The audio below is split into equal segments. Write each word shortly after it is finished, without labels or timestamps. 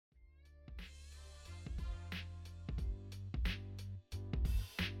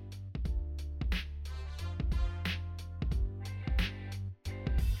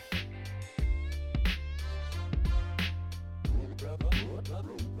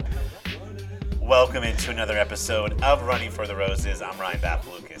Welcome into another episode of Running for the Roses. I'm Ryan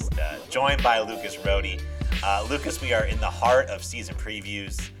Bafaloukos, joined by Lucas Rohde. Lucas, we are in the heart of season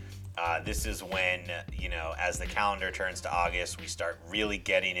previews. This is when, as the calendar turns to August, we start really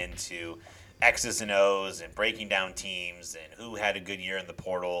getting into X's and O's and breaking down teams and who had a good year in the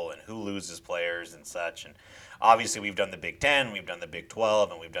portal and who loses players and such. And obviously, we've done the Big Ten, we've done the Big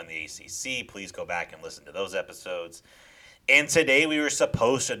 12, and we've done the ACC. Please go back and listen to those episodes. And today we were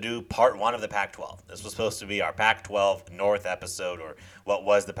supposed to do part one of the Pac-12. This was supposed to be our Pac-12 North episode, or what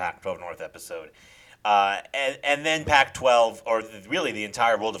was the Pac-12 North episode. And then Pac-12, or really the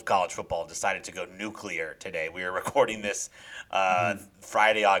entire world of college football, decided to go nuclear today. We are recording this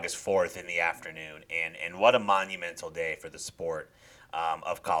Friday, August 4th in the afternoon. And what a monumental day for the sport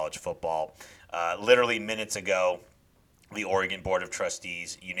of college football. Literally minutes ago, the Oregon Board of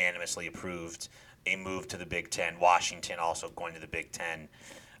Trustees unanimously approved a move to the Big Ten. Washington also going to the Big Ten,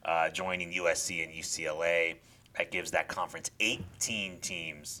 joining USC and UCLA. That gives that conference 18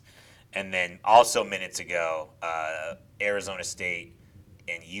 teams. And then also minutes ago, Arizona State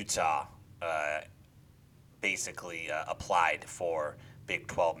and Utah basically applied for Big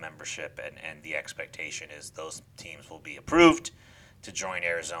 12 membership. And the expectation is those teams will be approved to join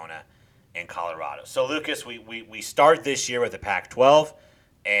Arizona and Colorado. So, Lucas, we start this year with the Pac-12.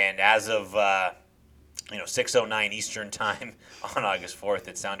 And as of 6:09 Eastern time on August 4th,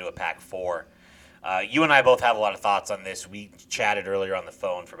 it's down to a Pac-4. You and I both have a lot of thoughts on this. We chatted earlier on the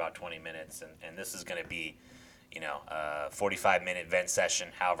phone for about 20 minutes, and this is going to be, a 45-minute vent session,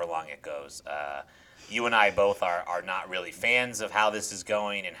 however long it goes. You and I both are not really fans of how this is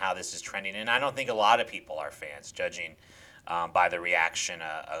going and how this is trending, and I don't think a lot of people are fans, judging by the reaction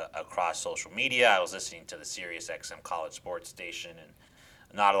across social media. I was listening to the Sirius XM College Sports station, and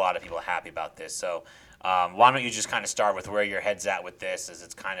not a lot of people are happy about this. So why don't you just kind of start with where your head's at with this, as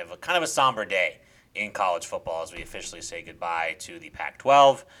it's kind of a somber day in college football as we officially say goodbye to the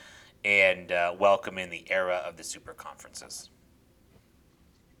Pac-12 and welcome in the era of the super conferences.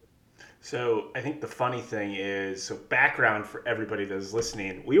 So I think the funny thing is, background for everybody that's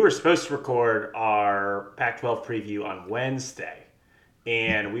listening, we were supposed to record our Pac-12 preview on Wednesday,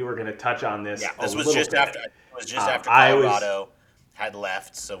 and we were going to touch on this. Yeah, this was just after Colorado had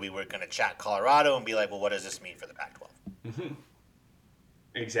left, so we were going to chat Colorado and be like, well, what does this mean for the Pac-12? Mm-hmm.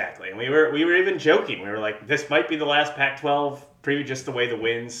 Exactly, and we were even joking. We were like, this might be the last Pac-12 preview, just the way the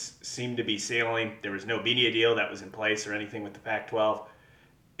winds seem to be sailing. There was no media deal that was in place or anything with the Pac-12,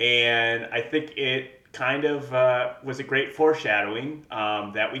 and I think it kind of was a great foreshadowing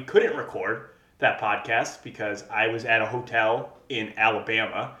that we couldn't record that podcast because I was at a hotel in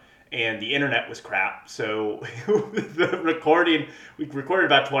Alabama, and the internet was crap. So the recording, we recorded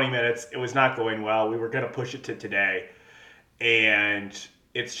about 20 minutes. It was not going well. We were going to push it to today. And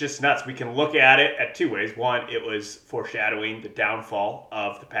it's just nuts. We can look at it at two ways. One, it was foreshadowing the downfall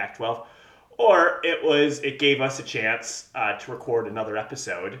of the Pac-12. Or it gave us a chance to record another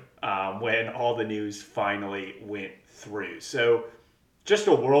episode when all the news finally went through. So just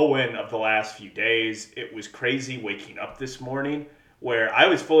a whirlwind of the last few days. It was crazy waking up this morning, where I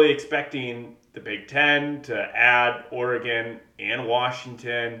was fully expecting the Big Ten to add Oregon and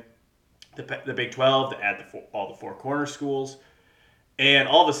Washington, the Big 12 to add all the four corner schools. And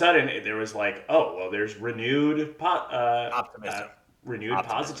all of a sudden, there was like, there's renewed optimism.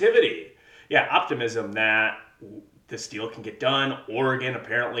 Positivity. Yeah, optimism that this deal can get done. Oregon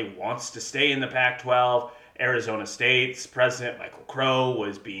apparently wants to stay in the Pac-12. Arizona State's president, Michael Crow,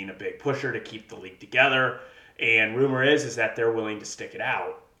 was being a big pusher to keep the league together. And rumor is that they're willing to stick it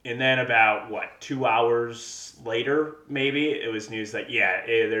out. And then about, 2 hours later, maybe, it was news that,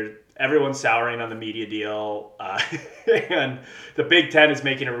 everyone's souring on the media deal. And the Big Ten is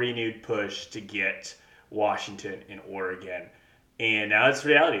making a renewed push to get Washington and Oregon. And now it's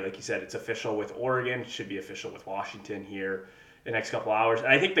reality. Like you said, it's official with Oregon. It should be official with Washington here in the next couple hours. And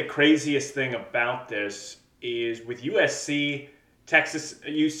I think the craziest thing about this is with USC, Texas,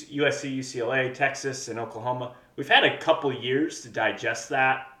 USC, UCLA, Texas, and Oklahoma, we've had a couple years to digest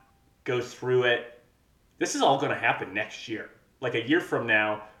that, go through it. This is all going to happen next year. Like a year from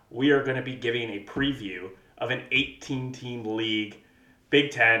now, we are going to be giving a preview of an 18-team league, Big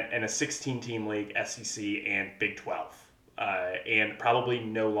Ten, and a 16-team league, SEC and Big 12. And probably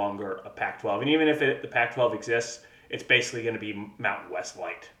no longer a Pac-12. And even if the Pac-12 exists, it's basically going to be Mountain West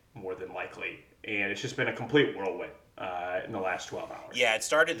light, more than likely. And it's just been a complete whirlwind in the last 12 hours. Yeah, it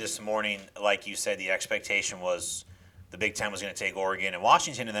started this morning. Like you said, the expectation was the Big Ten was going to take Oregon and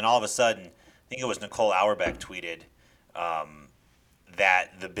Washington, and then all of a sudden, I think it was Nicole Auerbach tweeted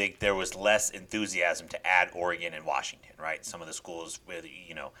that there was less enthusiasm to add Oregon and Washington, right? Some of the schools with,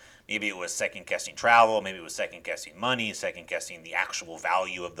 maybe it was second guessing travel, maybe it was second guessing money, second guessing the actual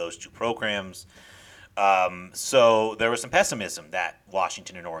value of those two programs. So there was some pessimism that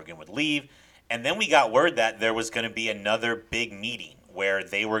Washington and Oregon would leave. And then we got word that there was going to be another big meeting where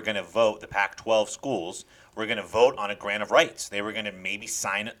they were going to vote, the Pac-12 schools were going to vote on a grant of rights. They were going to maybe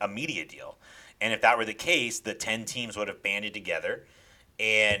sign a media deal. And if that were the case, the 10 teams would have banded together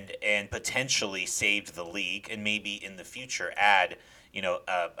and potentially saved the league, and maybe in the future add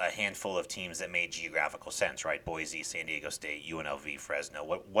a handful of teams that made geographical sense, right? Boise, San Diego State, UNLV,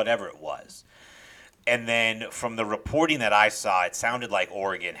 Fresno, whatever it was. And then from the reporting that I saw, it sounded like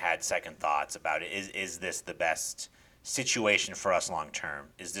Oregon had second thoughts about it. Is this the best situation for us long term?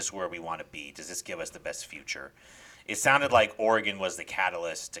 Is this where we want to be? Does this give us the best future? It sounded like Oregon was the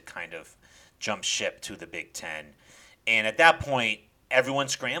catalyst to kind of jump ship to the Big Ten. And at that point,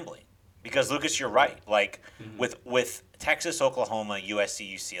 everyone's scrambling. Because, Lucas, you're right. Like, with Texas, Oklahoma,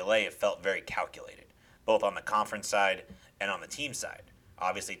 USC, UCLA, it felt very calculated, both on the conference side and on the team side.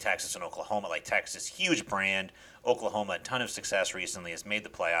 Obviously, Texas and Oklahoma, like Texas, huge brand. Oklahoma, a ton of success recently, has made the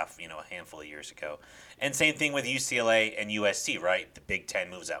playoff, a handful of years ago. And same thing with UCLA and USC, right? The Big Ten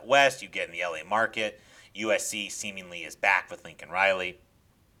moves out west. You get in the LA market. USC seemingly is back with Lincoln Riley.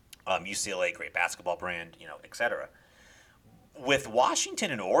 UCLA, great basketball brand, et cetera. With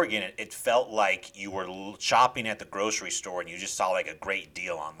Washington and Oregon, it felt like you were shopping at the grocery store and you just saw like a great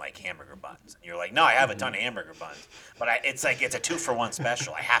deal on like hamburger buns. And you're like, no, I have a ton of hamburger buns, but it's a 2-for-1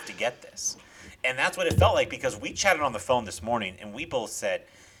 special. I have to get this. And that's what it felt like, because we chatted on the phone this morning and we both said,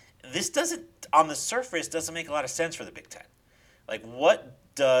 this doesn't, on the surface, doesn't make a lot of sense for the Big Ten. Like, what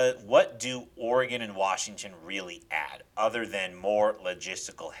do Oregon and Washington really add other than more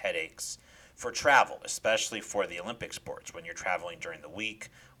logistical headaches for travel, especially for the Olympic sports when you're traveling during the week,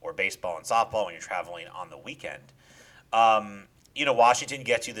 or baseball and softball when you're traveling on the weekend? Washington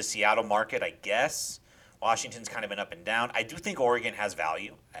gets you the Seattle market, I guess. Washington's kind of been up and down. I do think Oregon has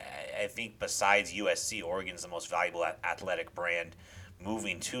value. I think besides USC, Oregon's the most valuable athletic brand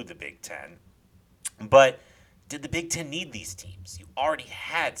moving to the Big Ten. But did the Big Ten need these teams? You already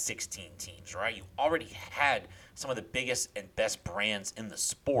had 16 teams, right? You already had some of the biggest and best brands in the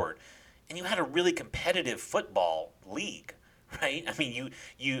sport. And you had a really competitive football league, right? I mean,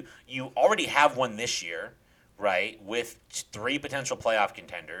 you already have one this year, right, with 3 potential playoff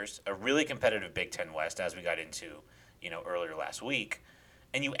contenders, a really competitive Big Ten West, as we got into, earlier last week,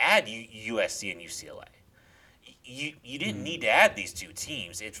 and you add USC and UCLA. You didn't need to add these 2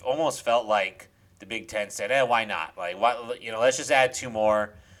 teams. It almost felt like the Big Ten said, why not? Like, let's just add 2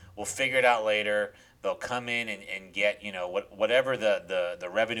 more. We'll figure it out later. They'll come in and get, whatever the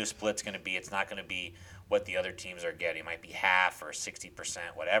revenue split's going to be. It's not going to be what the other teams are getting. It might be half or 60%,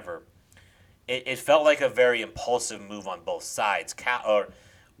 whatever. It felt like a very impulsive move on both sides.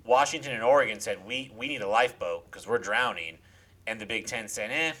 Washington and Oregon said, we need a lifeboat because we're drowning. And the Big Ten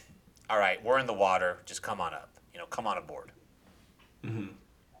said, all right, we're in the water. Just come on up. Come on aboard. Mm-hmm.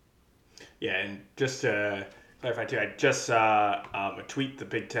 Yeah, and just to clarify too, I just saw a tweet. The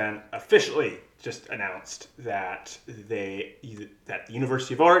Big Ten officially just announced that the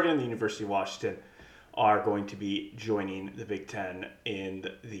University of Oregon and the University of Washington are going to be joining the Big Ten in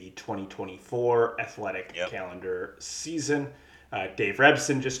the 2024 athletic calendar season. Dave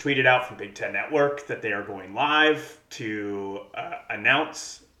Rebson just tweeted out from Big Ten Network that they are going live to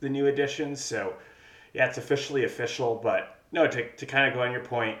announce the new additions. So, yeah, it's officially official. But no, to kind of go on your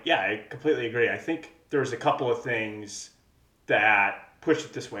point, yeah, I completely agree. I think there's a couple of things that push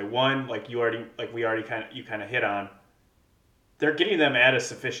it this way. One, you kind of hit on, they're getting them at a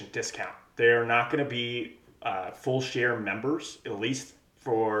sufficient discount. They're not going to be full share members, at least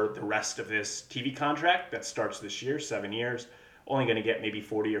for the rest of this TV contract that starts this year, 7 years. Only going to get maybe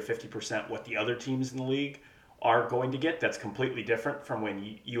 40 or 50% what the other teams in the league are going to get. That's completely different from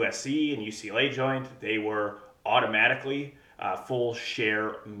when USC and UCLA joined. They were automatically full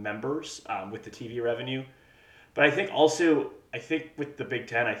share members with the TV revenue. But I think with the Big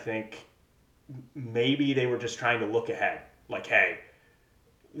Ten, I think maybe they were just trying to look ahead. Like, hey,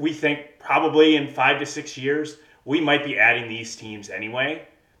 we think probably in 5 to 6 years, we might be adding these teams anyway,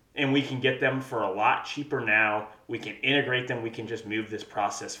 and we can get them for a lot cheaper now. We can integrate them. We can just move this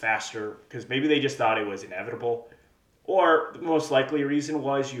process faster, because maybe they just thought it was inevitable. Or the most likely reason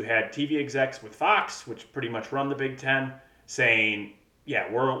was you had TV execs with Fox, which pretty much run the Big Ten, saying,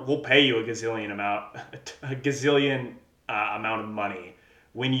 yeah, we'll pay you a gazillion amount of money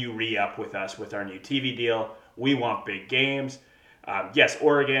when you re-up with us with our new TV deal. We want big games. Yes,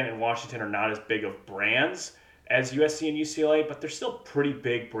 Oregon and Washington are not as big of brands as USC and UCLA, but they're still pretty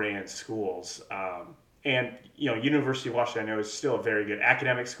big brand schools. And University of Washington, I know, is still a very good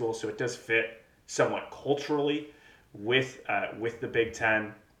academic school, so it does fit somewhat culturally with the Big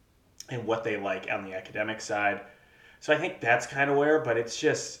Ten and what they like on the academic side. So I think that's kind of where, but it's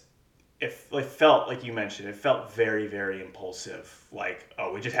just it felt like you mentioned, it felt very, very impulsive. Like,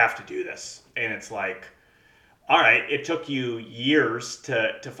 oh, we just have to do this, and it's like, all right, it took you years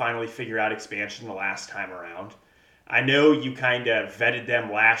to finally figure out expansion the last time around. I know you kind of vetted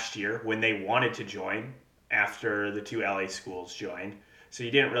them last year when they wanted to join after the two LA schools joined. So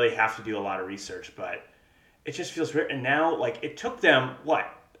you didn't really have to do a lot of research, but it just feels weird. And now, like, it took them, what,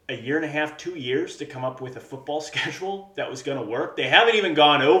 a year and a half, 2 years to come up with a football schedule that was going to work. They haven't even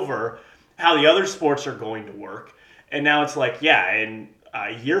gone over how the other sports are going to work. And now it's like, yeah, in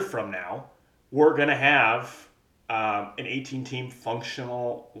a year from now, we're going to have an 18-team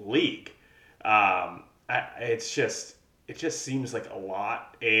functional league. It just seems like a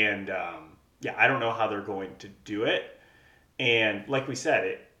lot, and I don't know how they're going to do it. And like we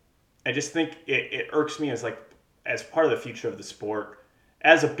said, I just think it irks me as part of the future of the sport.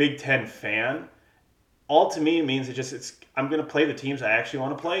 As a Big Ten fan, all to me means I'm going to play the teams I actually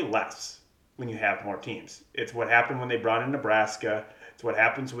want to play less when you have more teams. It's what happened when they brought in Nebraska. It's what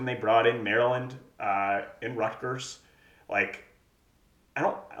happens when they brought in Maryland and Rutgers. Like,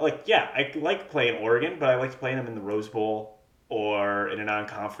 I like playing Oregon, but I like playing them in the Rose Bowl or in a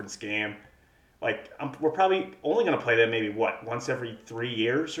non-conference game. Like, we're probably only going to play them maybe, once every 3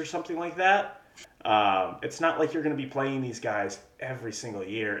 years or something like that. It's not like you're going to be playing these guys every single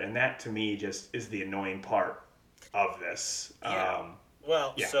year, and that, to me, just is the annoying part of this. Yeah.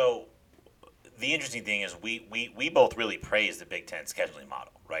 So the interesting thing is we both really praised the Big Ten scheduling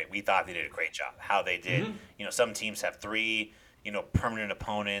model, right? We thought they did a great job. How they did, some teams have 3, permanent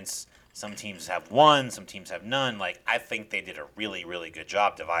opponents. Some teams have 1, some teams have none. Like, I think they did a really, really good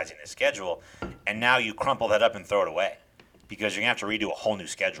job devising the schedule. And now you crumple that up and throw it away because you're going to have to redo a whole new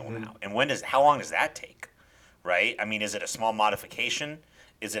schedule now. And how long does that take, right? I mean, is it a small modification?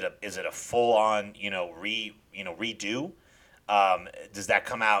 Is it a full-on, redo? Does that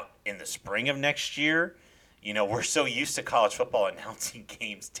come out in the spring of next year? We're so used to college football announcing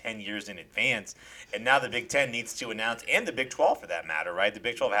games 10 years in advance, and now the Big Ten needs to announce, and the Big 12 for that matter, right? The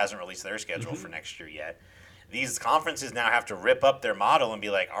Big 12 hasn't released their schedule for next year yet. These conferences now have to rip up their model and be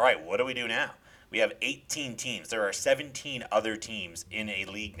like, all right, what do we do now? We have 18 teams. There are 17 other teams in a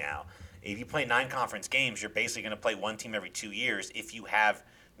league now. If you play 9 conference games, you're basically going to play one team every 2 years if you have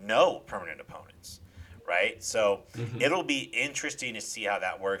no permanent opponents, right? So it'll be interesting to see how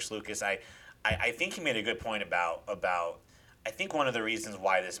that works, Lucas. I think you made a good point about I think one of the reasons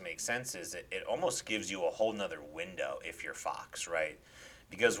why this makes sense is it almost gives you a whole nother window if you're Fox, right?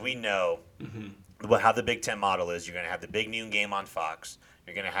 Because we know how the Big Ten model is. You're going to have the big noon game on Fox.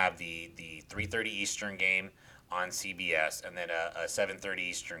 You're going to have the 3:30 Eastern game on CBS, and then a 7:30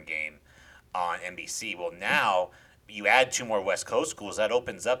 Eastern game on NBC. Well, now you add 2 more West Coast schools. That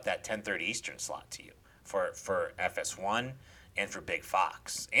opens up that 10:30 Eastern slot to you for FS1 and for Big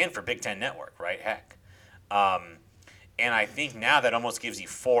Fox and for Big Ten Network, right? Heck. And I think now that almost gives you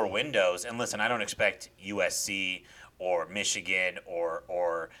 4 windows. And listen, I don't expect USC or Michigan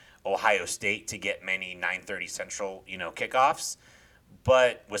or Ohio State to get many 9:30 Central, kickoffs,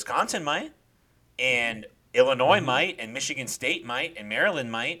 but Wisconsin might, and Illinois might, and Michigan State might, and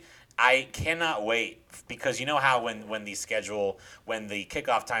Maryland might. I cannot wait because you know how when the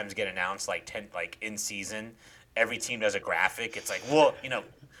kickoff times get announced like in season, every team does a graphic. It's like, well,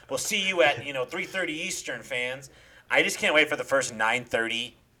 we'll see you at 3:30 Eastern, fans. I just can't wait for the first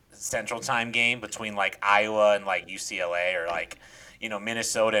 9:30 Central Time game between like Iowa and like UCLA or like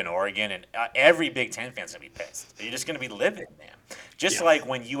Minnesota and Oregon, and every Big Ten fan's gonna be pissed. You're just gonna be livid, man. Just like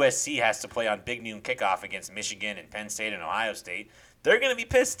when USC has to play on big noon kickoff against Michigan and Penn State and Ohio State, they're gonna be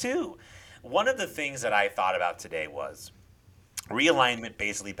pissed too. One of the things that I thought about today was realignment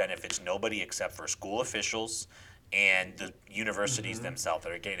basically benefits nobody except for school officials and the universities themselves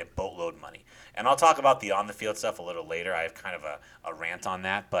that are getting a boatload of money. And I'll talk about the on-the-field stuff a little later. I have kind of a rant on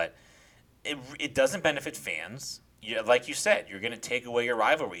that, but it doesn't benefit fans. Like you said, you're going to take away your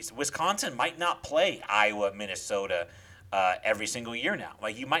rivalries. Wisconsin might not play Iowa, Minnesota every single year now.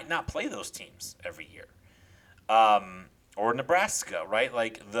 Like, you might not play those teams every year. Or Nebraska, right?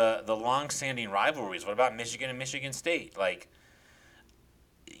 Like, the long-standing rivalries. What about Michigan and Michigan State? Like,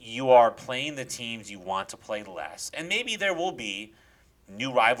 you are playing the teams you want to play less. And maybe there will be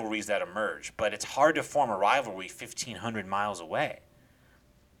new rivalries that emerge, but it's hard to form a rivalry 1,500 miles away.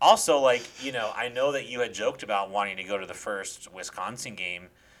 Also, I know that you had joked about wanting to go to the first Wisconsin game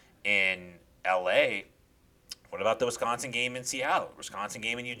in L.A. What about the Wisconsin game in Seattle? Wisconsin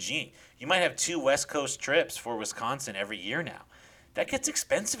game in Eugene? You might have 2 West Coast trips for Wisconsin every year now. That gets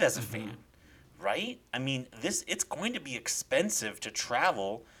expensive as a fan, right? I mean, it's going to be expensive to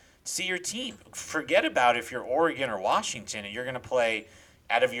travel to see your team. Forget about if you're Oregon or Washington and you're going to play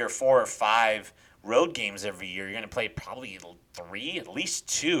out of your 4 or 5 road games every year, you're going to play probably 3, at least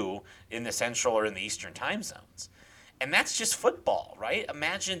 2 in the Central or in the Eastern time zones. And that's just football, right?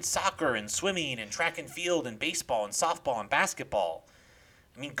 Imagine soccer and swimming and track and field and baseball and softball and basketball.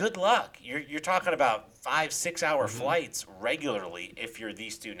 I mean, good luck. You're talking about 5-6 hour flights regularly if you're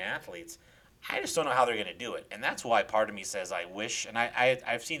these student athletes. I just don't know how they're going to do it. And that's why part of me says I wish, and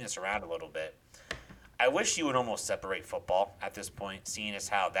I've seen this around a little bit, I wish you would almost separate football at this point, seeing as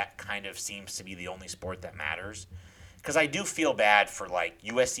how that kind of seems to be the only sport that matters. Because I do feel bad for, like,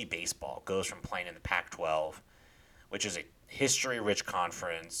 USC baseball goes from playing in the Pac-12, which is a history-rich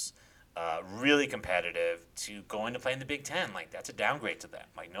conference, really competitive, to going to play in the Big Ten. Like, that's a downgrade to them.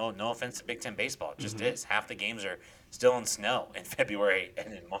 Like, no offense to Big Ten baseball. It just is. Half the games are still in snow in February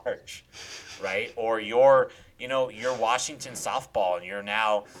and in March, right? Or you're Washington softball, and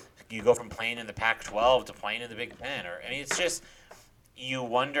you go from playing in the Pac-12 to playing in the Big Ten. It's just, you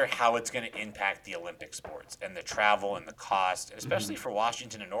wonder how it's going to impact the Olympic sports and the travel and the cost, especially for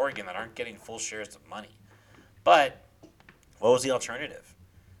Washington and Oregon that aren't getting full shares of money. But what was the alternative?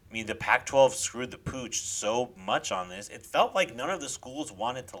 I mean, the Pac-12 screwed the pooch so much on this, it felt like none of the schools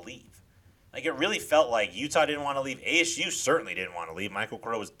wanted to leave. Like, it really felt like Utah didn't want to leave. ASU certainly didn't want to leave. Michael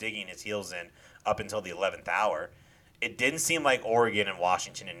Crow was digging his heels in up until the 11th hour. It didn't seem like Oregon and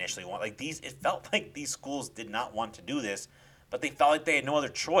Washington initially wanted. It felt like these schools did not want to do this, but they felt like they had no other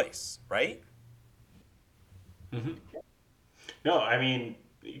choice, right? No, I mean,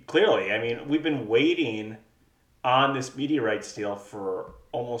 clearly. I mean, we've been waiting on this media rights deal for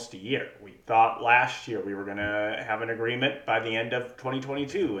almost a year. We thought last year we were going to have an agreement by the end of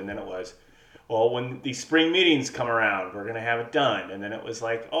 2022, and then it was, well, when these spring meetings come around, we're going to have it done. And then it was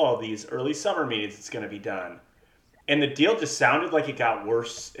like, oh, these early summer meetings, it's going to be done. And the deal just sounded like it got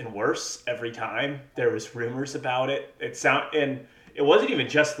worse and worse every time there was rumors about it. And it wasn't even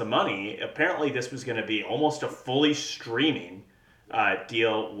just the money. Apparently, this was going to be almost a fully streaming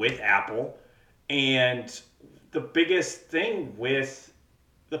deal with Apple. And the biggest thing with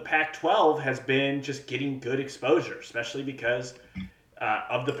the Pac-12 has been just getting good exposure, especially because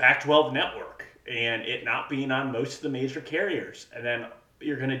of the Pac-12 network and it not being on most of the major carriers. And then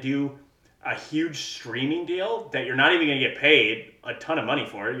you're going to do a huge streaming deal that you're not even going to get paid a ton of money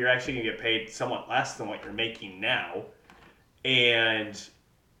for. You're actually going to get paid somewhat less than what you're making now. And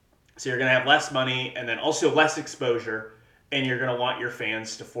so you're going to have less money and then also less exposure. And you're going to want your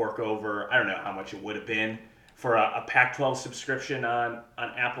fans to fork over, I don't know how much it would have been for a Pac-12 subscription on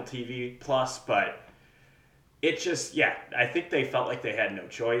Apple TV Plus, but it just, I think they felt like they had no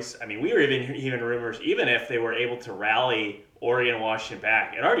choice. I mean, we were even rumors, even if they were able to rally Oregon and Washington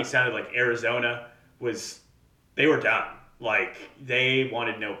back, it already sounded like Arizona they were done. Like, they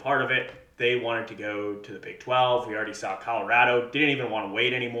wanted no part of it. They wanted to go to the Big 12. We already saw Colorado didn't even want to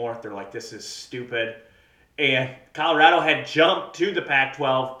wait anymore. They're like, this is stupid. And Colorado had jumped to the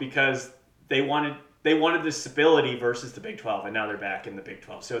Pac-12 because they wanted the stability versus the Big 12, and now they're back in the Big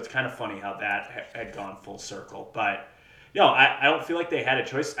 12. So it's kind of funny how that had gone full circle. But, I don't feel like they had a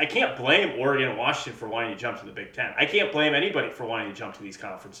choice. I can't blame Oregon and Washington for wanting to jump to the Big 10. I can't blame anybody for wanting to jump to these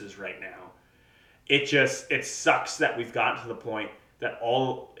conferences right now. It sucks that we've gotten to the point that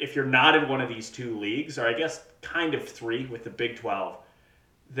if you're not in one of these 2 leagues, or I guess kind of 3 with the Big 12,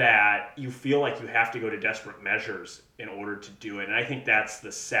 that you feel like you have to go to desperate measures in order to do it. And I think that's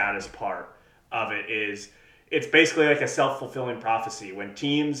the saddest part of it is it's basically like a self-fulfilling prophecy. When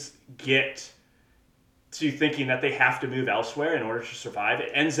teams get to thinking that they have to move elsewhere in order to survive,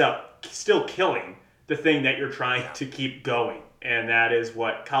 it ends up still killing the thing that you're trying to keep going. And that is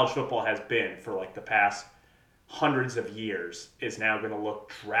what college football has been for like the past hundreds of years, is now going to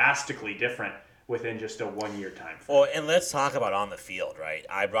look drastically different within just a 1-year time frame. Well, and let's talk about on the field, right?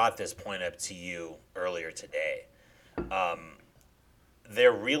 I brought this point up to you earlier today.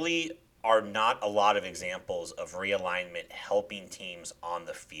 There really are not a lot of examples of realignment helping teams on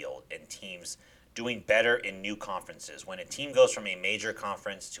the field and teams doing better in new conferences. When a team goes from a major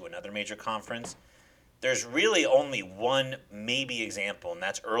conference to another major conference, there's really only one maybe example, and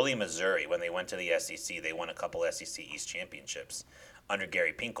that's early Missouri. When they went to the SEC, they won a couple SEC East championships under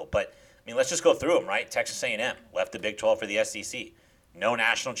Gary Pinkel. But, I mean, let's just go through them, right? Texas A&M left the Big 12 for the SEC. No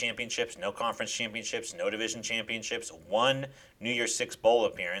national championships, no conference championships, no division championships, one New Year's Six Bowl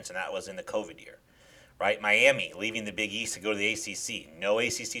appearance, and that was in the COVID year. Right? Miami leaving the Big East to go to the ACC. No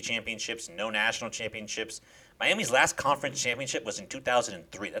ACC championships, no national championships. Miami's last conference championship was in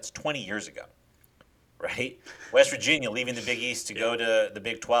 2003. That's 20 years ago, right? West Virginia leaving the Big East to go to the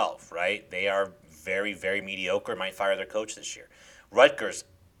Big 12, right? They are very, very mediocre, might fire their coach this year. Rutgers,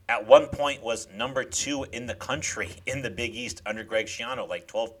 at one point, was number 2 in the country in the Big East under Greg Schiano like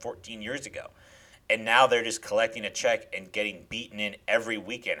 12, 14 years ago. And now they're just collecting a check and getting beaten in every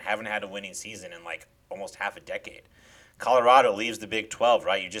weekend. Haven't had a winning season in like almost half a decade. Colorado leaves the Big 12,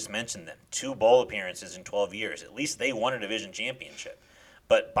 right? You just mentioned them. 2 bowl appearances in 12 years. At least they won a division championship.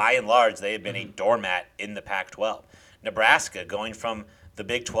 But by and large, they have been a doormat in the Pac-12. Nebraska going from the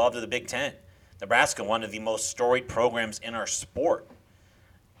Big 12 to the Big 10. Nebraska, one of the most storied programs in our sport,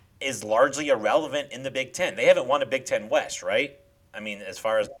 is largely irrelevant in the Big 10. They haven't won a Big 10 West, right? I mean, as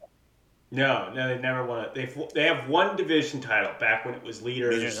far as... No, they've never won it. They have one division title back when it was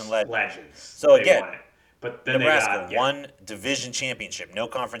Leaders and Legends. So they again, won it. But then Nebraska, they got one division championship, no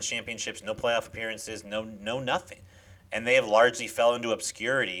conference championships, no playoff appearances, no nothing. And they have largely fell into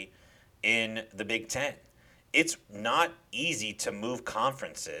obscurity in the Big Ten. It's not easy to move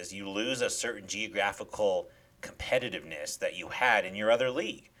conferences. You lose a certain geographical competitiveness that you had in your other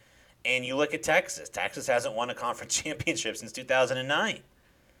league. And you look at Texas. Texas hasn't won a conference championship since 2009,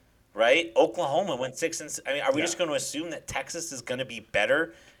 right? Oklahoma went 6 and. I mean, are we just going to assume that Texas is going to be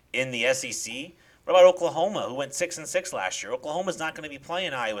better in the SEC? What about Oklahoma, who went 6-6 last year? Oklahoma's not going to be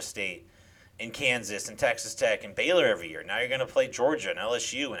playing Iowa State and Kansas and Texas Tech and Baylor every year. Now you're going to play Georgia and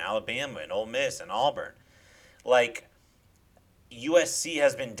LSU and Alabama and Ole Miss and Auburn. Like, USC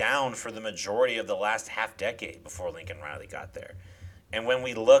has been down for the majority of the last half decade before Lincoln Riley got there. And when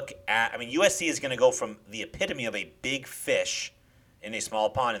we look at, I mean, USC is going to go from the epitome of a big fish in a small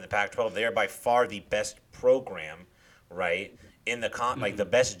pond in the Pac-12. They are by far the best program, right? In the like the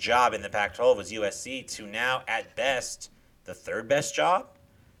best job in the Pac-12 was USC to now, at best, the third best job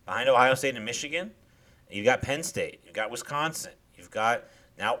behind Ohio State and Michigan. You've got Penn State. You've got Wisconsin. You've got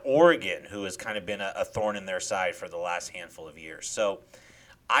now Oregon, who has kind of been a thorn in their side for the last handful of years. So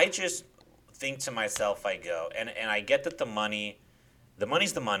I just think to myself, I go, and I get that the money's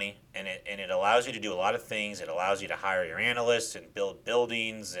the money, and it allows you to do a lot of things. It allows you to hire your analysts and build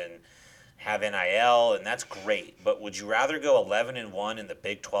buildings and have NIL, and that's great. But would you rather go 11-1 in the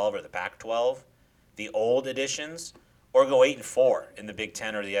Big 12 or the Pac-12, the old editions, or go 8-4 in the Big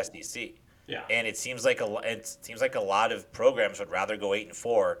 10 or the SEC? Yeah. And it seems like a lot of programs would rather go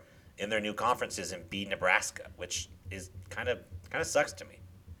 8-4 in their new conferences and beat Nebraska, which is kind of sucks to me.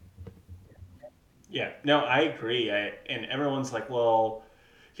 Yeah, no, I agree. And everyone's like, well,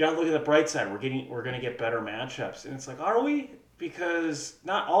 you gotta look at the bright side. We're gonna get better matchups, and it's like, are we? Because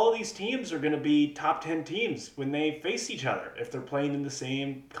not all of these teams are gonna be top 10 teams when they face each other if they're playing in the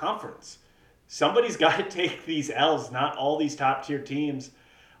same conference. Somebody's got to take these L's. Not all these top tier teams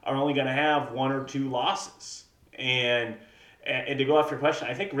are only gonna have 1 or 2 losses. And to go off your question,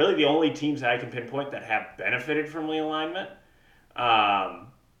 I think really the only teams that I can pinpoint that have benefited from realignment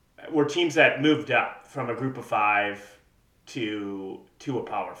were teams that moved up from a group of 5 to a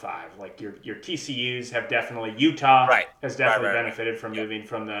power 5. Like your TCUs have definitely, Utah has definitely benefited from moving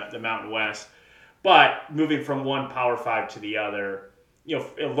from the Mountain West. But moving from one power 5 to the other, you know,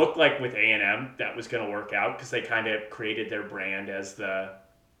 it looked like with A&M that was going to work out because they kind of created their brand as the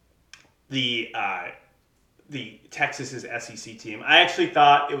Texas's SEC team. I actually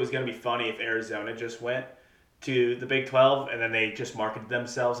thought it was going to be funny if Arizona just went to the Big 12 and then they just marketed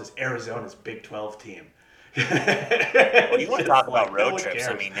themselves as Arizona's Big 12 team. Well, you want to talk about road trips.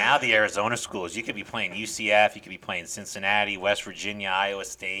 I mean, now the Arizona schools, you could be playing UCF, you could be playing Cincinnati, West Virginia, Iowa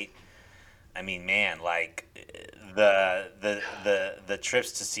State. I mean, man, like the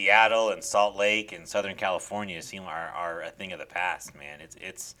trips to Seattle and Salt Lake and Southern California seem are a thing of the past, man.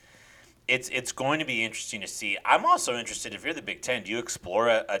 It's going to be interesting to see. I'm also interested, if you're the Big Ten, do you explore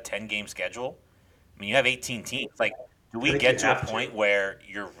a 10-game schedule? I mean, you have 18 teams. Like, do we get to a point where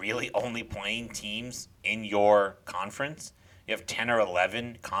you're really only playing teams in your conference? You have 10 or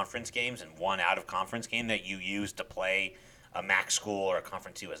 11 conference games and 1 out-of-conference game that you use to play a MAC school or a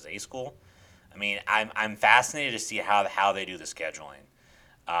Conference USA school. I mean, I'm fascinated to see how they do the scheduling,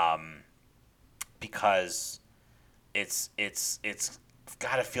 because it's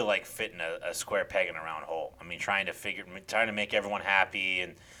got to feel like fitting a square peg in a round hole. I mean, trying to make everyone happy,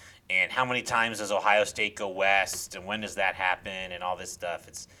 and how many times does Ohio State go west, and when does that happen, and all this stuff.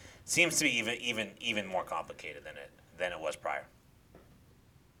 It seems to be even more complicated than it was prior.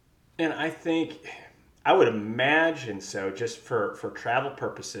 And I think I would imagine so, just for travel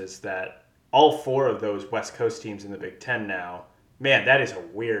purposes, that all 4 of those West Coast teams in the Big Ten now, man, that is a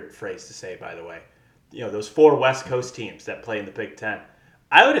weird phrase to say, by the way. You know, those 4 West Coast teams that play in the Big Ten,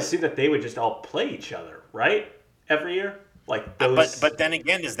 I would assume that they would just all play each other right? Every year, like those, But then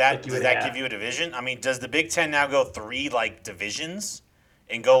again, like you does would that give have. you a division? I mean, does the Big Ten now go three like divisions,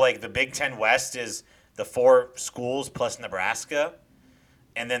 and go like the Big Ten West is the four schools plus Nebraska,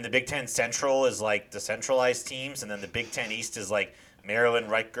 and then the Big Ten Central is like the centralized teams, and then the Big Ten East is like Maryland,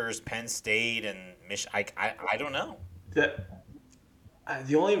 Rutgers, Penn State, and I don't know. The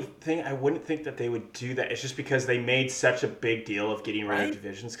the only thing I wouldn't think that they would do that is just because they made such a big deal of getting rid of Right?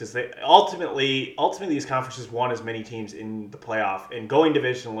 divisions because they ultimately these conferences want as many teams in the playoff, and going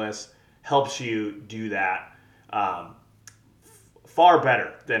divisionless helps you do that um, far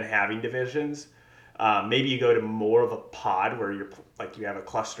better than having divisions. Maybe you go to more of a pod where you're like you have a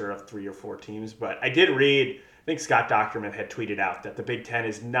cluster of 3 or 4 teams. But I did read, I think Scott Docterman had tweeted out that the Big Ten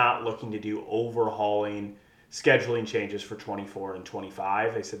is not looking to do overhauling scheduling changes for 24 and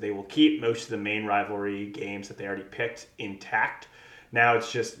 25. They said they will keep most of the main rivalry games that they already picked intact. Now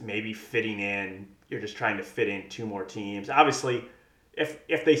it's just maybe fitting in. You're just trying to fit in 2 more teams. Obviously,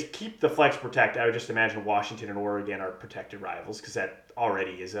 if they keep the flex protect, I would just imagine Washington and Oregon are protected rivals because that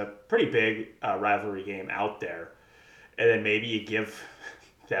already is a pretty big rivalry game out there. And then maybe you give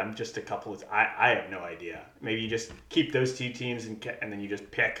them just a couple of. I have no idea. Maybe you just keep those 2 teams and then you just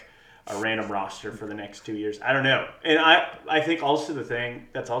pick a random roster for the next 2 years. I don't know. And I think also the thing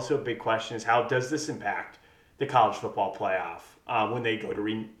that's also a big question is how does this impact the college football playoff when they go to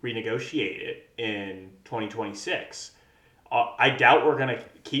renegotiate it in 2026? I doubt we're going to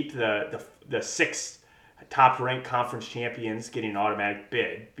keep the 6 top ranked conference champions getting an automatic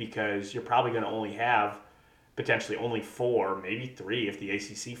bid because you're probably going to only have potentially only 4, maybe 3 if the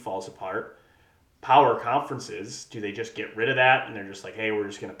ACC falls apart. Power conferences, do they just get rid of that and they're just like, hey, we're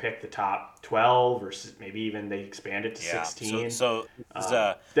just going to pick the top 12 or maybe even they expand it to Yeah. 16? So this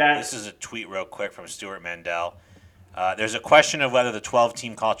That is a tweet real quick from Stuart Mandel. There's a question of whether the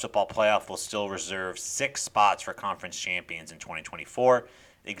 12-team college football playoff will still reserve 6 spots for conference champions in 2024.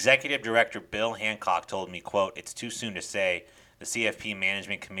 Executive Director Bill Hancock told me, quote, "It's too soon to say. The CFP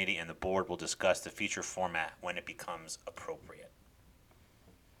Management Committee and the board will discuss the future format when it becomes appropriate."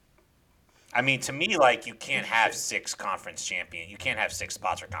 I mean, to me, like, you can't have 6 conference champion. You can't have 6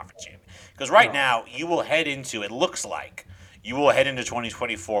 spots for conference champion. Because right no. now, you will head into, it looks like, you will head into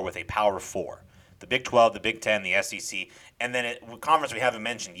 2024 with a Power 4. The Big 12, the Big 10, the SEC, and then a conference we haven't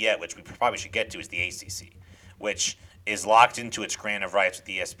mentioned yet, which we probably should get to, is the ACC, which is locked into its grant of rights with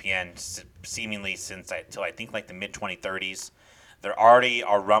ESPN seemingly since until I think like the mid-2030s. There already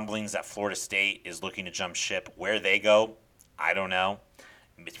are rumblings that Florida State is looking to jump ship. Where they go, I don't know.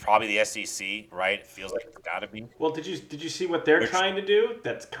 It's probably the SEC, right? It feels like it's got to be. Well, did you see what they're Which, trying to do?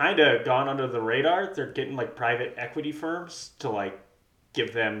 That's kind of gone under the radar. They're getting like private equity firms to like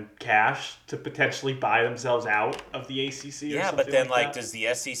give them cash to potentially buy themselves out of the ACC or yeah, but something then like like, that. does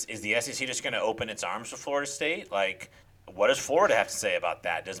the SEC is the SEC just going to open its arms to Florida State? Like, what does Florida have to say about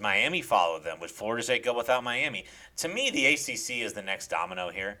that? Does Miami follow them? Would Florida State go without Miami? To me, the ACC is the next domino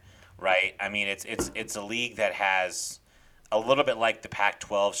here, right? I mean, it's a league that has a little bit like the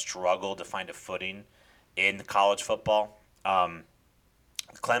Pac-12 struggled to find a footing in college football.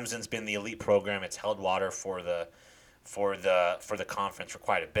 Clemson's been the elite program. It's held water for the conference for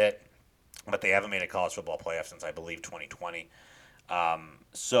quite a bit, but they haven't made a college football playoff since I believe 2020.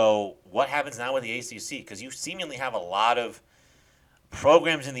 So what happens now with the ACC? Because you seemingly have a lot of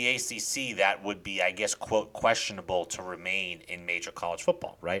programs in the ACC that would be, I guess, quote, questionable to remain in major college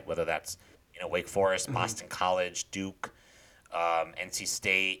football, right? Whether that's Wake Forest, Mm-hmm. Boston College, Duke, NC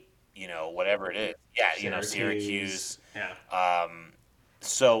State, whatever it is. Yeah, Syracuse. Syracuse. Yeah.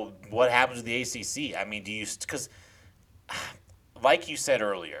 So what happens with the ACC? I mean, because like you said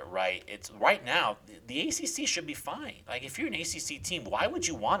earlier, right? It's right now the ACC should be fine. Like if you're an ACC team, why would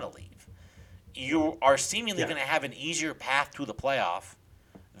you want to leave? You are seemingly Yeah. going to have an easier path to the playoff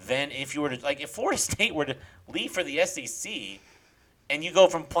than if you were to if Florida State were to leave for the SEC and you go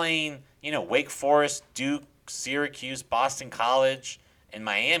from playing, Wake Forest, Duke, Syracuse, Boston College, and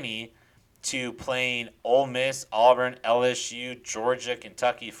Miami to playing Ole Miss, Auburn, LSU, Georgia,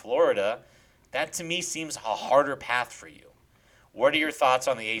 Kentucky, Florida, that to me seems a harder path for you. What are your thoughts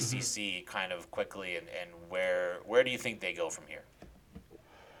on the Mm-hmm. ACC kind of quickly and where do you think they go from here?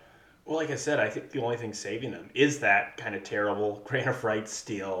 Well, like I said, I think the only thing saving them is that kind of terrible grant of rights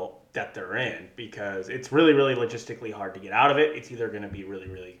deal that they're in because it's really, really logistically hard to get out of it. It's either going to be really,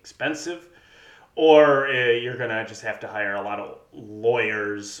 really expensive or you're going to just have to hire a lot of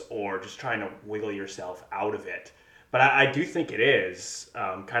lawyers or just trying to wiggle yourself out of it. But I do think it is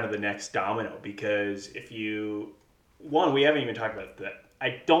kind of the next domino because if you, one, we haven't even talked about that.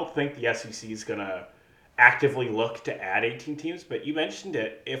 I don't think the SEC is going to actively look to add 18 teams. But you mentioned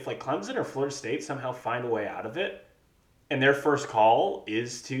it. If like Clemson or Florida State somehow find a way out of it, and their first call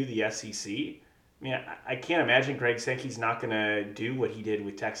is to the SEC, I mean, I can't imagine Greg Sankey's not going to do what he did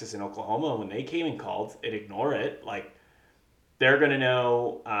with Texas and Oklahoma when they came and called and ignore it. Like they're going to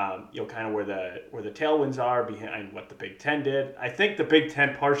know, kind of where the tailwinds are behind what the Big Ten did. I think the Big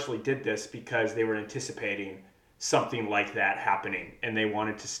Ten partially did this because they were anticipating something like that happening, and they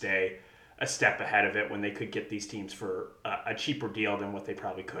wanted to stay a step ahead of it when they could get these teams for a cheaper deal than what they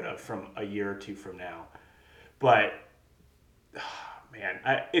probably could have from a year or two from now. But man,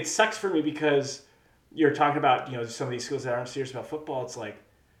 it sucks for me because you're talking about some of these schools that aren't serious about football. It's like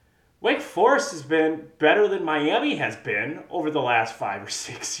Wake Forest has been better than Miami has been over the last 5 or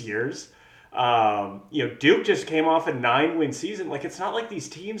 6 years. Duke just came off a 9-win season. Like it's not like these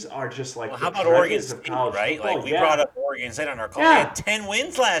teams are just like how about Oregon State, right? Football. Like we brought up Oregon State on our call. They had 10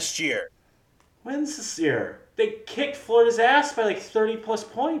 wins last year. Wins this year. They kicked Florida's ass by like 30 plus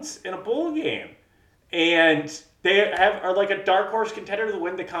points in a bowl game, and they are like a dark horse contender to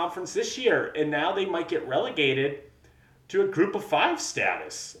win the conference this year, and now they might get relegated to a group of 5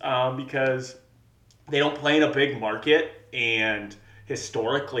 status because they don't play in a big market, and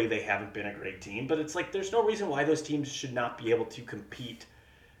historically they haven't been a great team. But it's like there's no reason why those teams should not be able to compete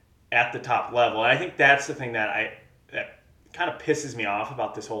at the top level. And I think that's the thing that kind of pisses me off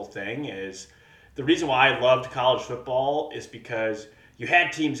about this whole thing is the reason why I loved college football is because you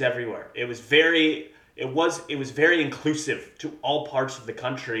had teams everywhere. It was very inclusive to all parts of the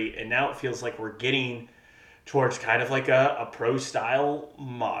country, and now it feels like we're getting towards kind of like a pro style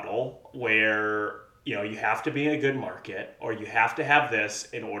model where you have to be in a good market or you have to have this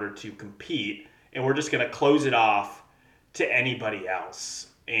in order to compete, and we're just going to close it off to anybody else.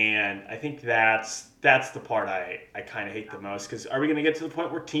 And I think that's the part I kind of hate the most, because are we going to get to the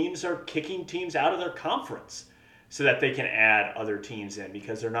point where teams are kicking teams out of their conference so that they can add other teams in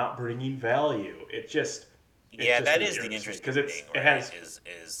because they're not bringing value? That is the interesting thing, right?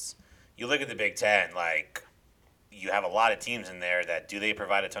 Is you look at the Big Ten, like you have a lot of teams in there that do they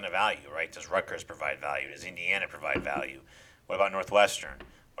provide a ton of value, right? Does Rutgers provide value? Does Indiana provide value? What about Northwestern?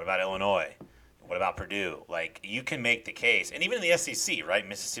 What about Illinois? What about Purdue? Like you can make the case, and even in the SEC, right?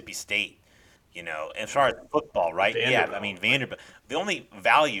 Mississippi State, as far as football, right? Vanderbilt. Yeah, I mean Vanderbilt. The only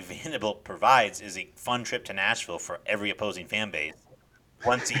value Vanderbilt provides is a fun trip to Nashville for every opposing fan base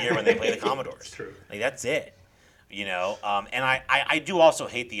once a year when they play the Commodores. That's true. Like that's it. And I do also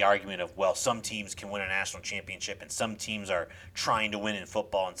hate the argument of, well, some teams can win a national championship and some teams are trying to win in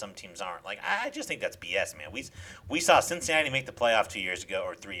football and some teams aren't. Like, I just think that's BS, man. We saw Cincinnati make the playoff 2 years ago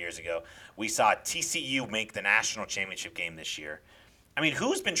or 3 years ago. We saw TCU make the national championship game this year. I mean,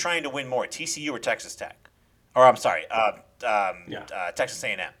 who's been trying to win more, TCU or Texas Tech? Or, I'm sorry, Texas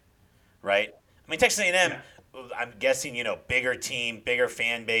A&M, right? I mean, Texas A&M, I'm guessing, bigger team, bigger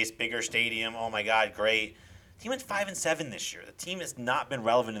fan base, bigger stadium. Oh, my God, great. The team went 5-7 this year. The team has not been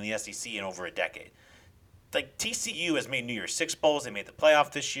relevant in the SEC in over a decade. Like TCU has made New Year's Six bowls. They made the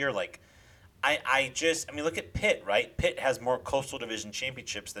playoff this year. Like, I mean, look at Pitt, right? Pitt has more Coastal Division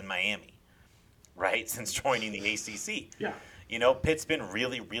championships than Miami, right? Since joining the ACC. Yeah. Pitt's been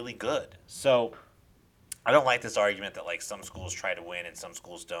really, really good. So I don't like this argument that like some schools try to win and some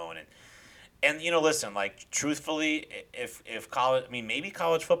schools don't. And listen, like truthfully, if college, I mean, maybe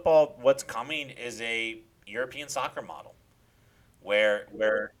college football, what's coming is a European soccer model, where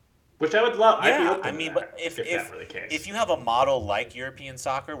which I would love. Yeah, I'd be open I mean, to but that, if that were the case. if you have a model like European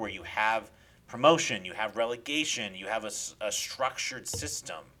soccer where you have promotion, you have relegation, you have a structured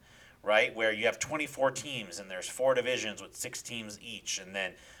system, right? Where you have 24 teams and there's 4 divisions with 6 teams each, and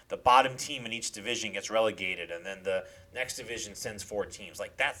then the bottom team in each division gets relegated, and then the next division sends 4 teams.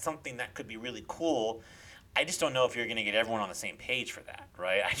 Like that's something that could be really cool. I just don't know if you're going to get everyone on the same page for that,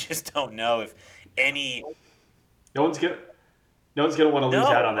 right? I just don't know if any. No one's gonna want to lose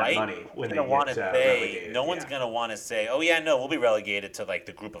out on that money when they get relegated. No one's gonna want to say, "Oh yeah, no, we'll be relegated to like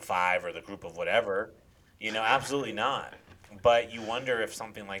the group of 5 or the group of whatever." Absolutely not. But you wonder if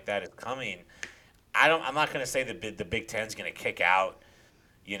something like that is coming. I'm not going to say the Big Ten's going to kick out,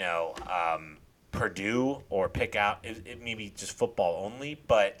 Purdue or pick out it maybe just football only,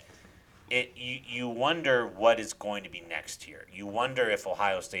 but. You wonder what is going to be next here. You wonder if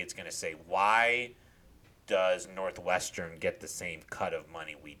Ohio State's going to say, why does Northwestern get the same cut of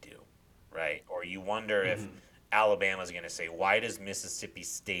money we do, right? Or you wonder if Alabama's going to say, why does Mississippi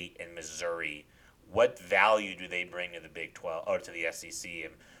State and Missouri, what value do they bring to the Big 12 or to the SEC,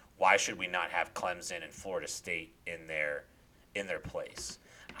 and why should we not have Clemson and Florida State in their place?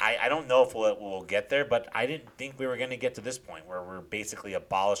 I don't know if we'll get there, but I didn't think we were going to get to this point where we're basically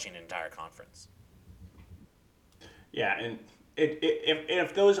abolishing an entire conference. Yeah, and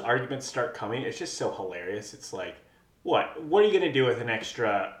if those arguments start coming, it's just so hilarious. It's like, what are you going to do with an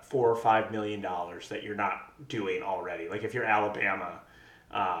extra $4 or $5 million that you're not doing already? Like if you're Alabama,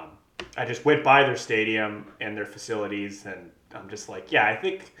 um, I just went by their stadium and their facilities, and I'm just like, yeah, I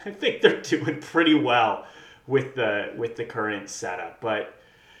think they're doing pretty well with the current setup,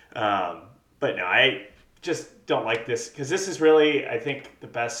 um, but no, I just don't like this because this is really, I think, the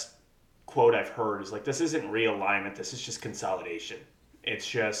best quote I've heard is like, this isn't realignment. This is just consolidation. It's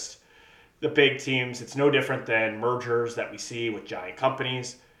just the big teams. It's no different than mergers that we see with giant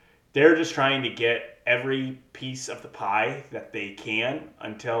companies. They're just trying to get every piece of the pie that they can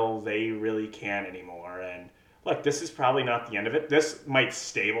until they really can't anymore. And look, this is probably not the end of it. This might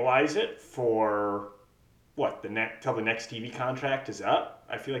stabilize it for what the next till the next TV contract is up.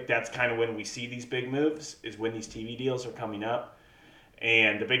 I feel like that's kind of when we see these big moves is when these TV deals are coming up.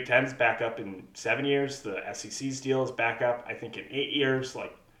 And the Big Ten's back up in 7 years. The SEC's deal is back up, I think, in 8 years.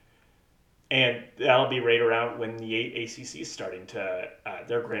 And that'll be right around when the ACC is starting to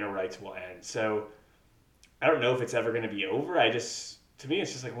their grant of rights will end. So I don't know if it's ever going to be over. To me,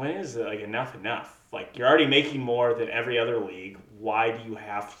 it's just like, when is it like enough? Like you're already making more than every other league. Why do you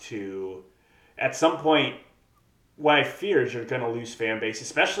have to? At some point, what I fear is you're going to lose fan base,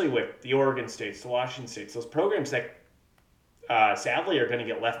 especially with the Oregon States, the Washington States, those programs that sadly are going to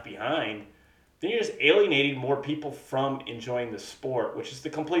get left behind. Then you're just alienating more people from enjoying the sport, which is the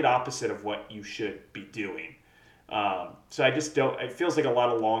complete opposite of what you should be doing. So I just don't. It feels like a lot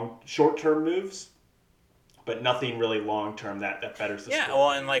of short-term moves, but nothing really long-term that betters the Yeah, sport.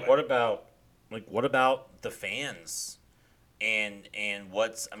 well, and what about the fans? And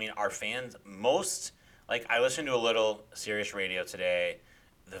what's I mean, our fans most like I listened to a little Sirius Radio today.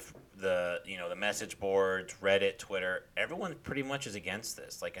 The message boards, Reddit, Twitter, everyone pretty much is against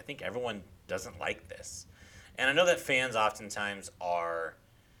this. Like I think everyone doesn't like this, and I know that fans oftentimes are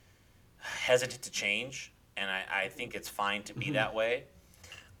hesitant to change, and I think it's fine to be that way.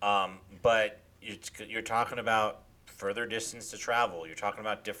 But you're talking about further distance to travel. You're talking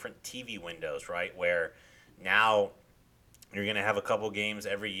about different TV windows, right? Where now you're going to have a couple games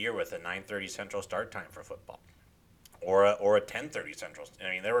every year with a 9:30 Central start time for football, or a 10:30 Central.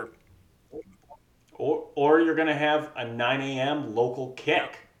 I mean, there were Or you're going to have a 9 a.m. local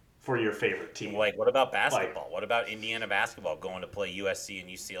kick for your favorite team. like what about Like, basketball? What about Indiana basketball going to play USC and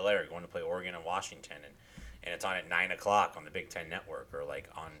UCLA, or going to play Oregon and Washington, and it's on at 9 o'clock on the Big Ten Network or like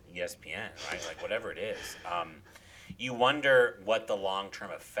on ESPN, right? Like whatever it is. You wonder what the long-term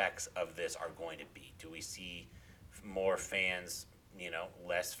effects of this are going to be. Do we see more fans,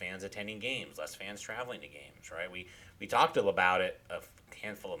 less fans attending games, less fans traveling to games, right? We talked about it a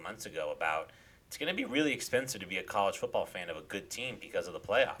handful of months ago about it's going to be really expensive to be a college football fan of a good team because of the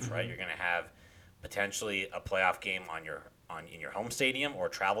playoffs, right? You're going to have potentially a playoff game in your home stadium or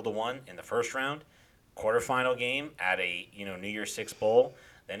travel to one in the first round, quarterfinal game at a New Year's Six bowl.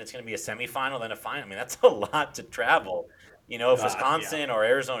 Then it's going to be a semifinal, then a final. I mean, that's a lot to travel. If yeah. Wisconsin or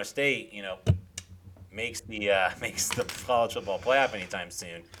Arizona State, makes the college football playoff anytime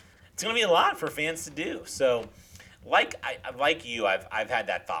soon, it's going to be a lot for fans to do. So, like you, I've had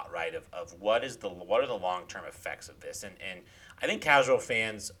that thought, right, of what are the long term effects of this, and I think casual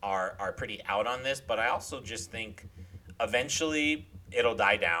fans are pretty out on this, but I also just think eventually it'll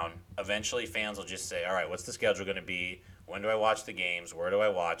die down. Eventually, fans will just say, all right, what's the schedule going to be? When do I watch the games? Where do I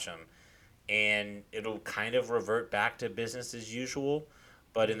watch them? And it'll kind of revert back to business as usual.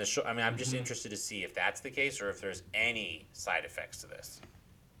 But in the show, I mean, I'm just interested to see if that's the case or if there's any side effects to this.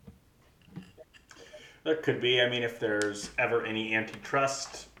 There could be. I mean, if there's ever any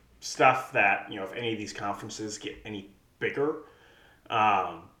antitrust stuff that, if any of these conferences get any bigger,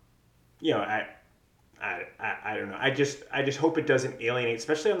 um, you know, I don't know. I just hope it doesn't alienate,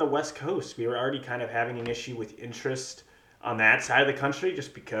 especially on the West Coast. We were already kind of having an issue with interest on that side of the country,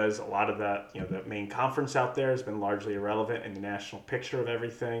 just because a lot of the main conference out there has been largely irrelevant in the national picture of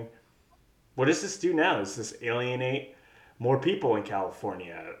everything. What does this do now? Does this alienate more people in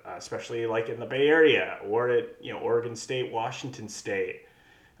California, especially like in the Bay Area or at Oregon State, Washington State?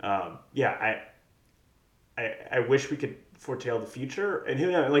 Yeah, I wish we could foretell the future. And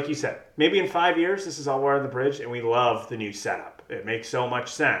who knows, like you said, maybe in 5 years, this is all water on the bridge and we love the new setup. It makes so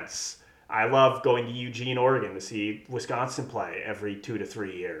much sense. I love going to Eugene, Oregon to see Wisconsin play every 2 to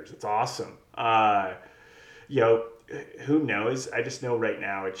 3 years. It's awesome. You know, who knows? I just know right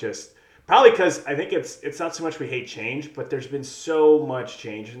now it just probably because I think it's not so much we hate change, but there's been so much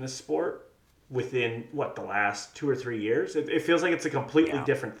change in this sport within the last 2 or 3 years. It feels like it's a completely Yeah.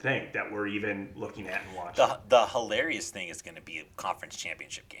 different thing that we're even looking at and watching. The hilarious thing is going to be conference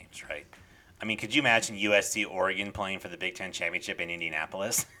championship games, right? I mean, could you imagine USC Oregon playing for the Big Ten championship in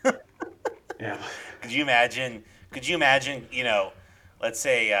Indianapolis? Yeah. Could you imagine? Could you imagine? Let's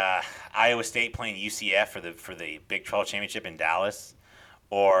say Iowa State playing UCF for the Big 12 championship in Dallas,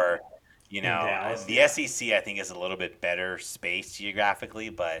 or In Dallas, the yeah. SEC I think is a little bit better spaced geographically,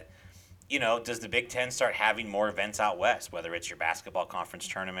 but does the Big Ten start having more events out west? Whether it's your basketball conference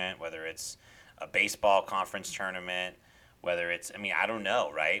tournament, whether it's a baseball conference tournament, whether it's I don't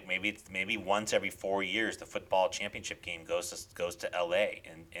know, right? Maybe once every 4 years the football championship game goes to LA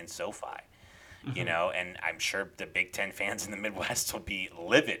and SoFi. And I'm sure the Big Ten fans in the Midwest will be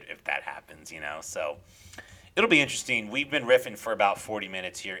livid if that happens. So it'll be interesting. We've been riffing for about 40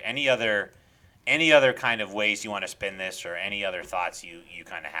 minutes here. Any other kind of ways you want to spin this, or any other thoughts you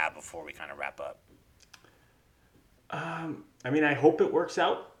kind of have before we kind of wrap up? I hope it works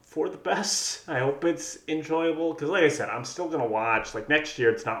out for the best. I hope it's enjoyable because, like I said, I'm still gonna watch. Like next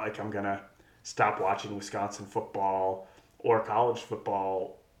year, it's not like I'm gonna stop watching Wisconsin football or college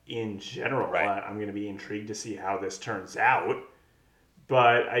football in general. Right. I'm gonna be intrigued to see how this turns out.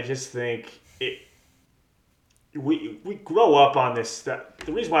 But I just think we grow up on this stuff.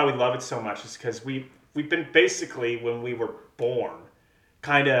 The reason why we love it so much is because we've been basically, when we were born,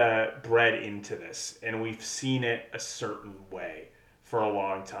 kind of bred into this, and we've seen it a certain way for a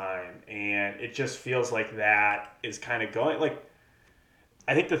long time, and it just feels like that is kind of going. Like,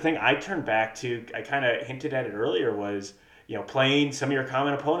 I think the thing I turned back to, I kind of hinted at it earlier, was playing some of your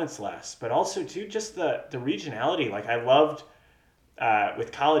common opponents less, but also too just the regionality. Like I loved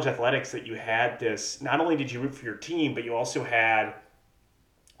with college athletics that you had this. Not only did you root for your team, but you also had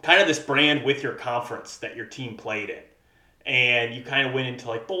kind of this brand with your conference that your team played in. And you kind of went into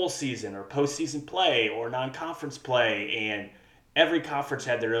like bowl season or postseason play or non-conference play, and every conference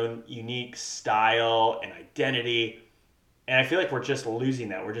had their own unique style and identity. And I feel like we're just losing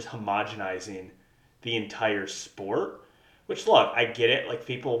that. We're just homogenizing the entire sport. Which, look, I get it. Like,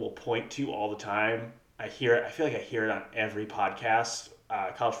 people will point to all the time. I hear it. I feel like I hear it on every podcast,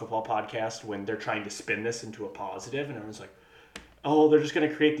 college football podcast, when they're trying to spin this into a positive, and everyone's like, "Oh, they're just going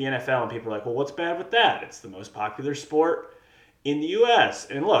to create the NFL," and people are like, "Well, what's bad with that? It's the most popular sport in the U.S."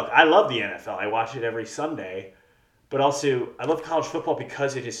 And look, I love the NFL. I watch it every Sunday, but also I love college football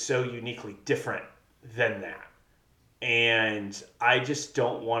because it is so uniquely different than that. And I just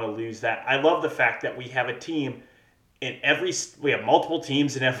don't want to lose that. I love the fact that we have a team we have multiple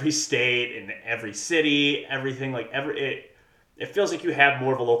teams in every state, in every city, everything. Like it feels like you have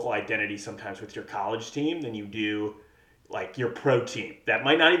more of a local identity sometimes with your college team than you do like your pro team that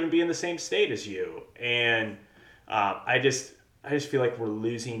might not even be in the same state as you. And I just feel like we're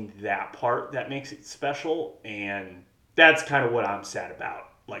losing that part that makes it special, and that's kind of what I'm sad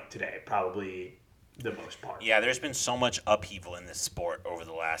about. Like today, probably the most part. Yeah, there's been so much upheaval in this sport over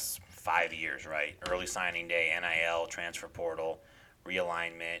the last 5 years, right? Early signing day, NIL, transfer portal,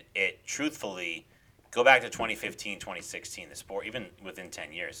 realignment. It truthfully, go back to 2015, 2016, the sport, even within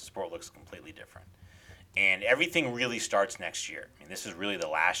 10 years, the sport looks completely different. And everything really starts next year. I mean, this is really the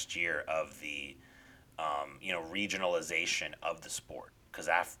last year of the, regionalization of the sport. Because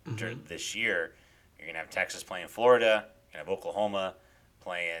after this year, you're going to have Texas playing Florida, you're going to have Oklahoma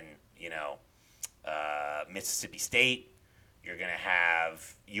playing, Mississippi State. You're going to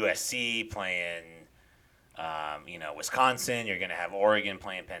have USC playing, Wisconsin. You're going to have Oregon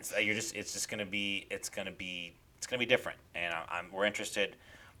playing Penn State. It's going to be different. And we're interested.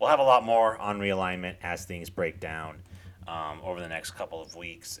 We'll have a lot more on realignment as things break down over the next couple of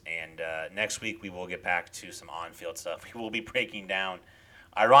weeks. And next week we will get back to some on-field stuff. We will be breaking down.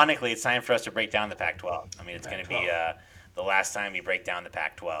 Ironically, it's time for us to break down the Pac-12. I mean, it's going to be the last time we break down the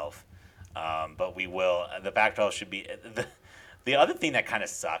Pac-12. But we will. The Pac-12 should be. The other thing that kind of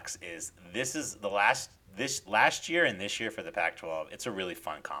sucks is this last year and this year for the Pac-12. It's a really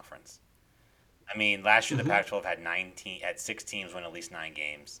fun conference. I mean, last year the Pac-12 had 6 teams win at least 9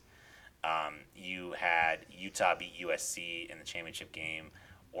 games. You had Utah beat USC in the championship game.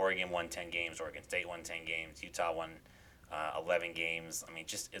 Oregon won 10 games. Oregon State won 10 games. Utah won 11 games. I mean,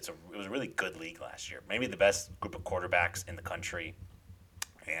 it was a really good league last year. Maybe the best group of quarterbacks in the country,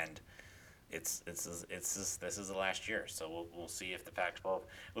 and this is the last year. So we'll see if the Pac-12. It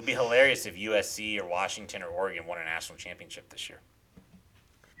would be hilarious if USC or Washington or Oregon won a national championship this year.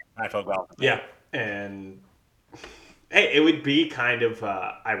 Pac-12 golf. Yeah, and hey, it would be kind of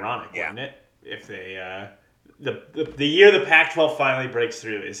ironic, wouldn't it, if they the year the Pac-12 finally breaks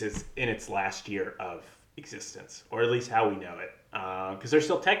through is in its last year of existence, or at least how we know it, because there's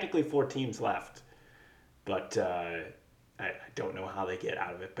still technically 4 teams left, but I don't know how they get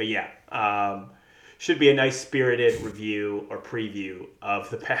out of it. But yeah, should be a nice spirited review or preview of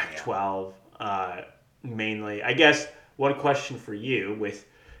the Pac-12. uh, mainly. I guess one question for you with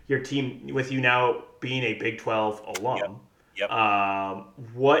your team, with you now being a Big 12 Yep. alum, Yep.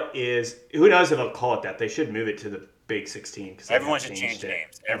 who knows if I'll call it that? They should move it to the Big 16 because they Everyone have should changed change it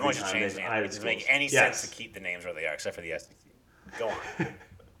names. every Everyone should time change they've names. It added doesn't make schools. any sense to Yes. keep the names where they are, except for the SEC. Go on.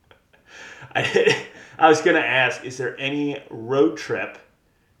 I was going to ask, is there any road trip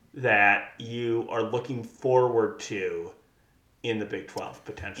that you are looking forward to in the Big 12 Yeah,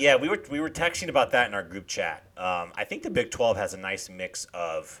 potentially? we were texting about that in our group chat. I think the Big 12 has a nice mix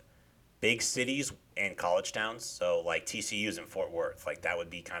of big cities and college towns. So like TCU's in Fort Worth, like that would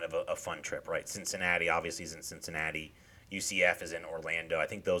be kind of a fun trip, right? Cincinnati obviously is in Cincinnati. UCF is in Orlando. I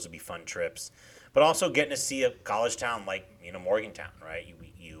think those would be fun trips. But also getting to see a college town like Morgantown, right?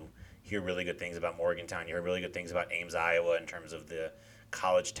 You hear really good things about Morgantown. You hear really good things about Ames, Iowa, in terms of the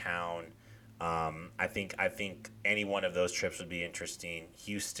college town. I think any one of those trips would be interesting.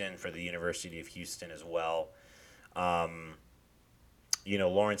 Houston for the University of Houston as well. Um,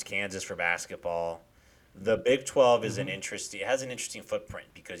 Lawrence, Kansas for basketball. The Big 12 is an Hmm. interesting. It has an interesting footprint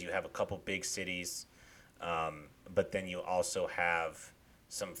because you have a couple big cities, but then you also have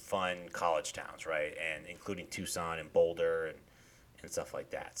some fun college towns, right? And including Tucson and Boulder and stuff like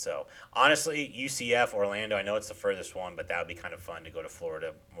that. So honestly, UCF, Orlando. I know it's the furthest one, but that would be kind of fun to go to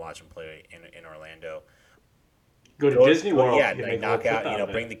Florida, and watch them play in Orlando. Go to Go, Disney go, World. yeah, You can like make a whole knock trip out. out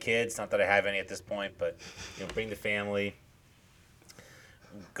of Bring it. the kids. Not that I have any at this point, but bring the family.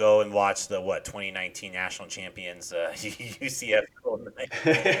 Go and watch the 2019 national champions UCF Golden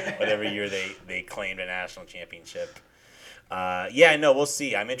Knights, whatever year they claimed a national championship. Yeah, no, we'll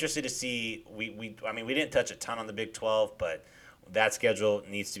see. I'm interested to see. I mean, we didn't touch a ton on the Big 12, but that schedule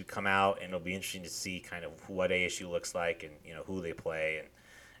needs to come out, and it'll be interesting to see kind of what ASU looks like and who they play. And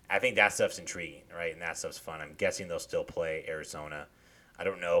I think that stuff's intriguing, right? And that stuff's fun. I'm guessing they'll still play Arizona. I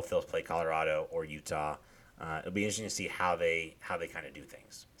don't know if they'll play Colorado or Utah. It'll be interesting to see how they kind of do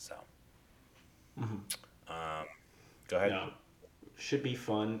things. So, Hmm. um, go ahead. No, should be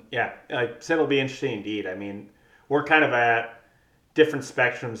fun. Yeah, like I said, it'll be interesting indeed. I mean, we're kind of at different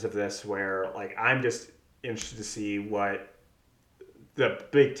spectrums of this where, like, I'm just interested to see what the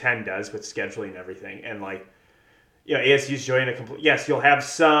Big Ten does with scheduling and everything. And, like, ASU's joining a complete. Yes, you'll have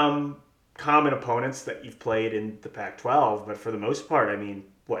some common opponents that you've played in the Pac-12, but for the most part, I mean,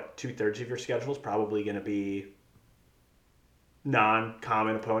 what, two-thirds of your schedule is probably going to be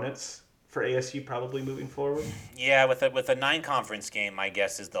non-common opponents for ASU probably moving forward. Yeah, with a nine conference game, my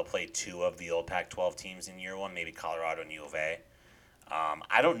guess is they'll play two of the old Pac-12 teams in year one, maybe Colorado and U of A.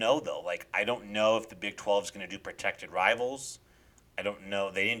 I don't know though. Like I don't know if the Big 12 is going to do protected rivals. I don't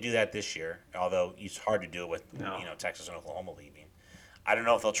know. They didn't do that this year, although it's hard to do it with No. Texas and Oklahoma leaving. I don't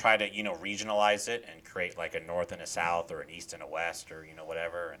know if they'll try to regionalize it and create like a north and a south or an east and a west or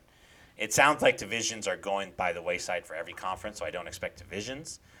whatever. And it sounds like divisions are going by the wayside for every conference, so I don't expect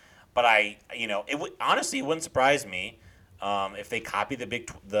divisions. But it would honestly it wouldn't surprise me if they copy the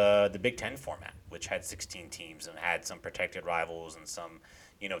Big Ten format, which had 16 teams and had some protected rivals and some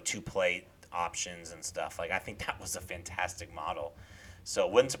two play options and stuff. Like I think that was a fantastic model. So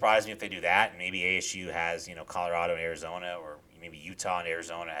it wouldn't surprise me if they do that. And maybe ASU has Colorado and Arizona, or maybe Utah and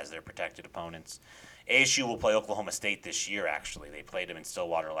Arizona as their protected opponents. ASU will play Oklahoma State this year. Actually, they played them in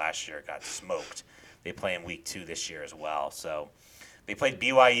Stillwater last year. Got smoked. They play in week 2 this year as well. So they played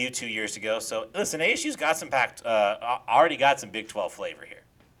BYU 2 years ago. So listen, ASU's got some already got some Big 12 flavor here.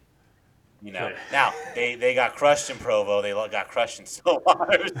 Sure. Now they got crushed in Provo. They got crushed in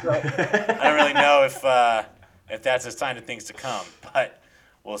Stillwater. So I don't really know if that's a sign of things to come, but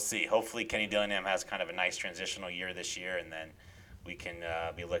we'll see. Hopefully, Kenny Dillingham has kind of a nice transitional year this year, and then we can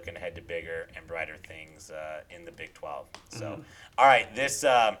be looking ahead to bigger and brighter things in the Big 12. So, Mhm. all right, this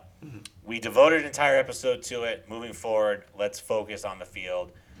we devoted an entire episode to it. Moving forward, let's focus on the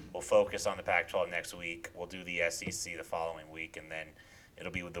field. We'll focus on the Pac-12 next week. We'll do the SEC the following week, and then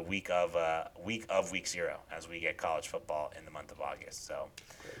it'll be the week 0 as we get college football in the month of August. So,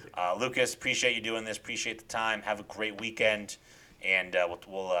 Lucas, appreciate you doing this. Appreciate the time. Have a great weekend, and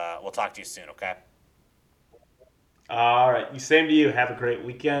we'll talk to you soon. Okay. All right. Same to you. Have a great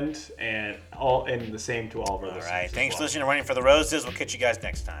weekend, and the same to all of our All listeners right. as Thanks for well. listening to Running for the Roses. We'll catch you guys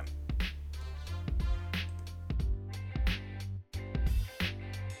next time.